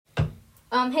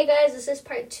Hey guys, this is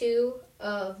part 2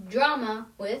 of Drama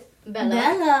with Bella.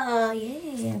 Bella,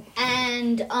 yeah.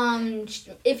 And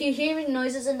if you hear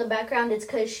noises in the background, it's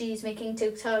because she's making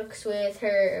TikToks with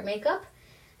her makeup.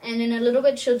 And in a little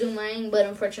bit, she'll do mine, but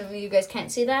unfortunately, you guys can't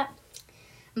see that.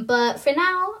 But for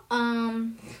now,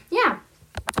 yeah.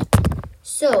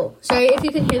 So, sorry if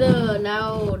you can hear the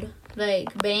loud,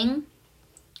 bang.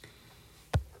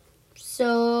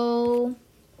 So,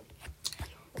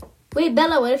 wait,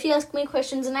 Bella, what if you ask me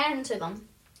questions and I answer them?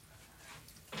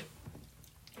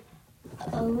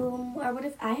 Or what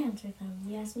if I answer them?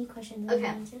 You ask me questions and I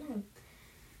answer them.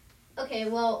 Okay,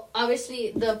 well,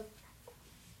 obviously,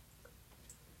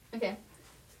 Okay.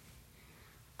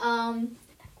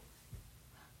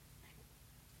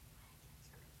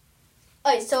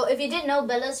 Alright, so if you didn't know,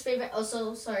 Bella's favorite...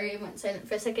 Also, sorry, I went silent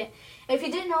for a second. If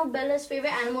you didn't know, Bella's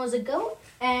favorite animal is a goat.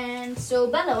 And so,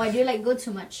 Bella, why do you like goats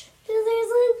so much? Because they're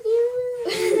so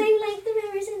cute. I like them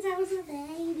ever since I was a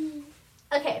baby.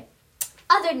 Okay,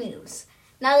 other news.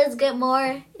 Now let's get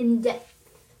more in depth.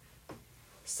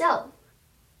 So,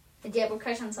 did you ever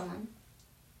crush on someone?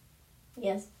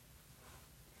 Yes.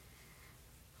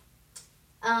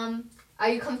 Are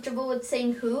you comfortable with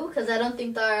saying who? Because I don't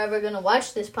think they're ever going to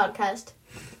watch this podcast.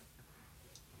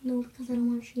 No, because I don't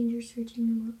want strangers searching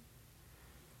them up.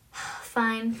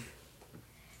 Fine.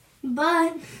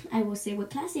 But I will say what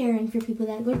class they are in for people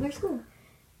that go to our school.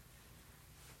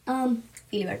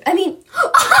 Philibert. I mean...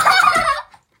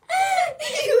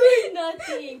 You were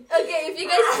nothing. Okay, if you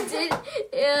guys did...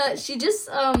 she just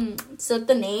said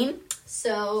the name.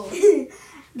 So...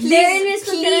 They're in Miss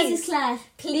Contreras' class.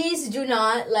 Please do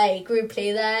not,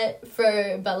 replay that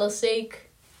for Bella's sake.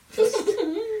 Just...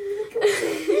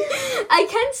 I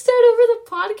can't start over the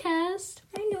podcast.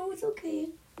 I know, it's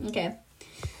okay. Okay.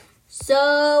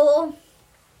 So,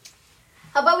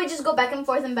 how about we just go back and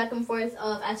forth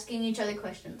of asking each other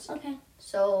questions? Okay.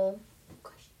 So,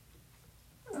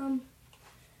 I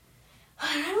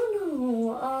don't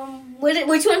know.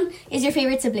 Which one is your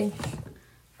favorite sibling?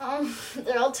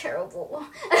 they're all terrible.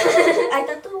 I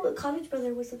thought the college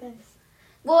brother was the best.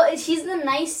 Well, he's the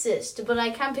nicest, but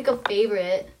I can't pick a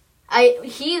favorite.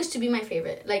 He used to be my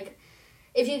favorite.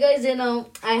 If you guys didn't know,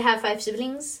 I have 5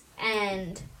 siblings,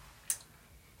 and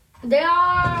they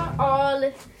are all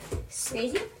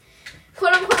Crazy?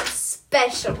 quote unquote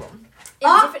special in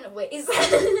different ways.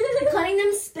 You're calling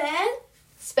them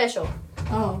Special.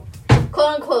 Oh.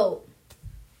 Quote unquote.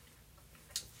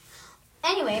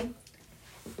 Anyway.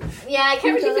 Yeah, I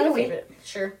can't really pick a favorite.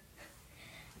 Sure.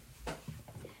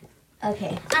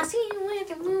 Okay. I see you with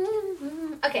your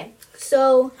move. Okay,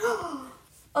 so...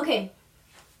 Okay.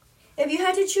 If you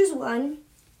had to choose one,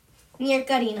 near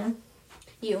Karina.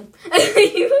 You.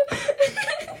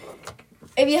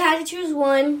 If you had to choose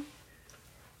one,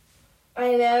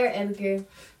 Ayla or Edgar.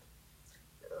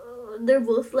 They're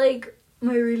both, my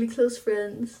really close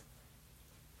friends.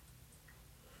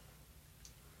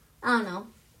 I don't know.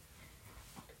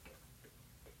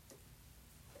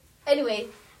 Anyway,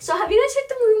 so have you guys heard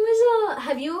the rumors?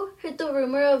 Have you heard the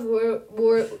rumor of world?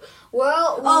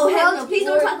 Oh, hell no! Please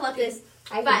don't talk about this.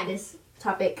 I Fine. hate this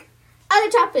topic. Other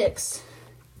topics.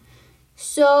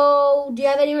 So, do you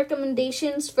have any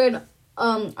recommendations for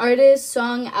an artist,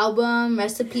 song, album,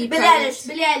 recipe? Billie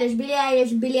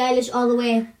Eilish, all the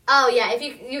way. Oh yeah, if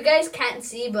you guys can't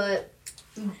see, but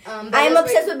I am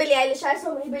obsessed with Billie Eilish. I have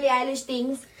so many Billie Eilish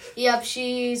things. Yep,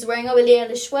 she's wearing a Billie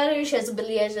Eilish sweater. She has a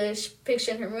Billie Eilish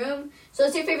picture in her room. So,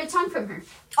 what's your favorite song from her?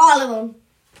 All of them.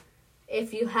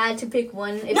 If you had to pick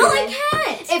one, I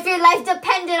can't. If your life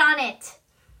depended on it.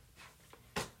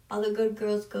 All the good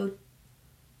girls go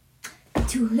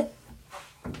to it.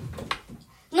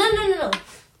 No. I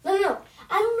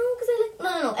don't know because I like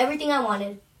no. Everything I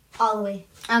wanted, all the way.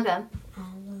 Okay.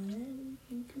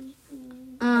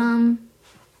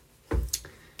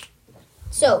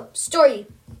 So story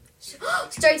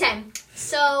time.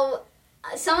 So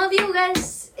some of you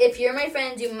guys, if you're my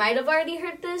friends, you might have already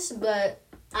heard this, but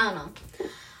I don't know.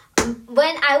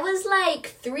 When I was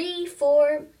 3,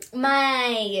 4,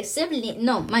 my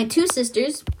 2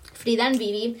 sisters, Frida and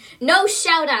Vivi, no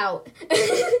shout out.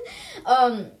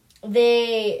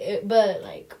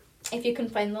 If you can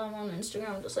find them on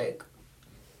Instagram, just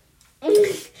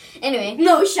anyway.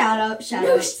 No shout out.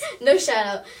 No shout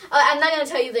out. I'm not gonna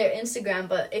tell you their Instagram,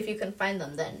 but if you can find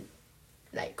them, then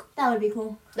that would be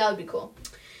cool. That would be cool.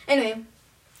 Anyway,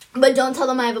 but don't tell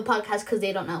them I have a podcast because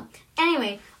they don't know.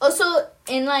 Anyway, also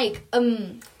in a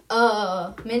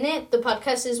minute, the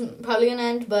podcast is probably gonna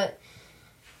end, but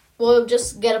we'll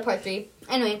just get a part 3.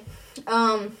 Anyway,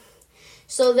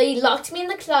 So they locked me in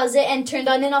the closet and turned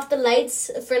on and off the lights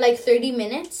for like 30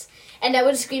 minutes. And I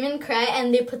would scream and cry,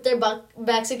 and they put their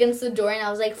backs against the door, and I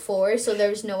was like 4, so there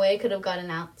was no way I could have gotten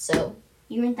out. So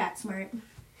You weren't that smart.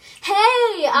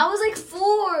 hey, I was like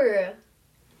 4.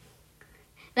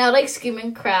 And I would like scream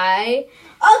and cry.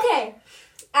 Okay,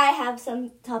 I have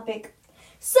some topic.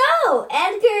 So,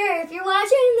 Edgar, if you're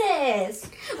watching this.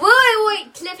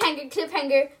 Wait.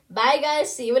 Cliffhanger. Bye,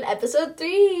 guys. See you in episode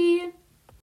 3.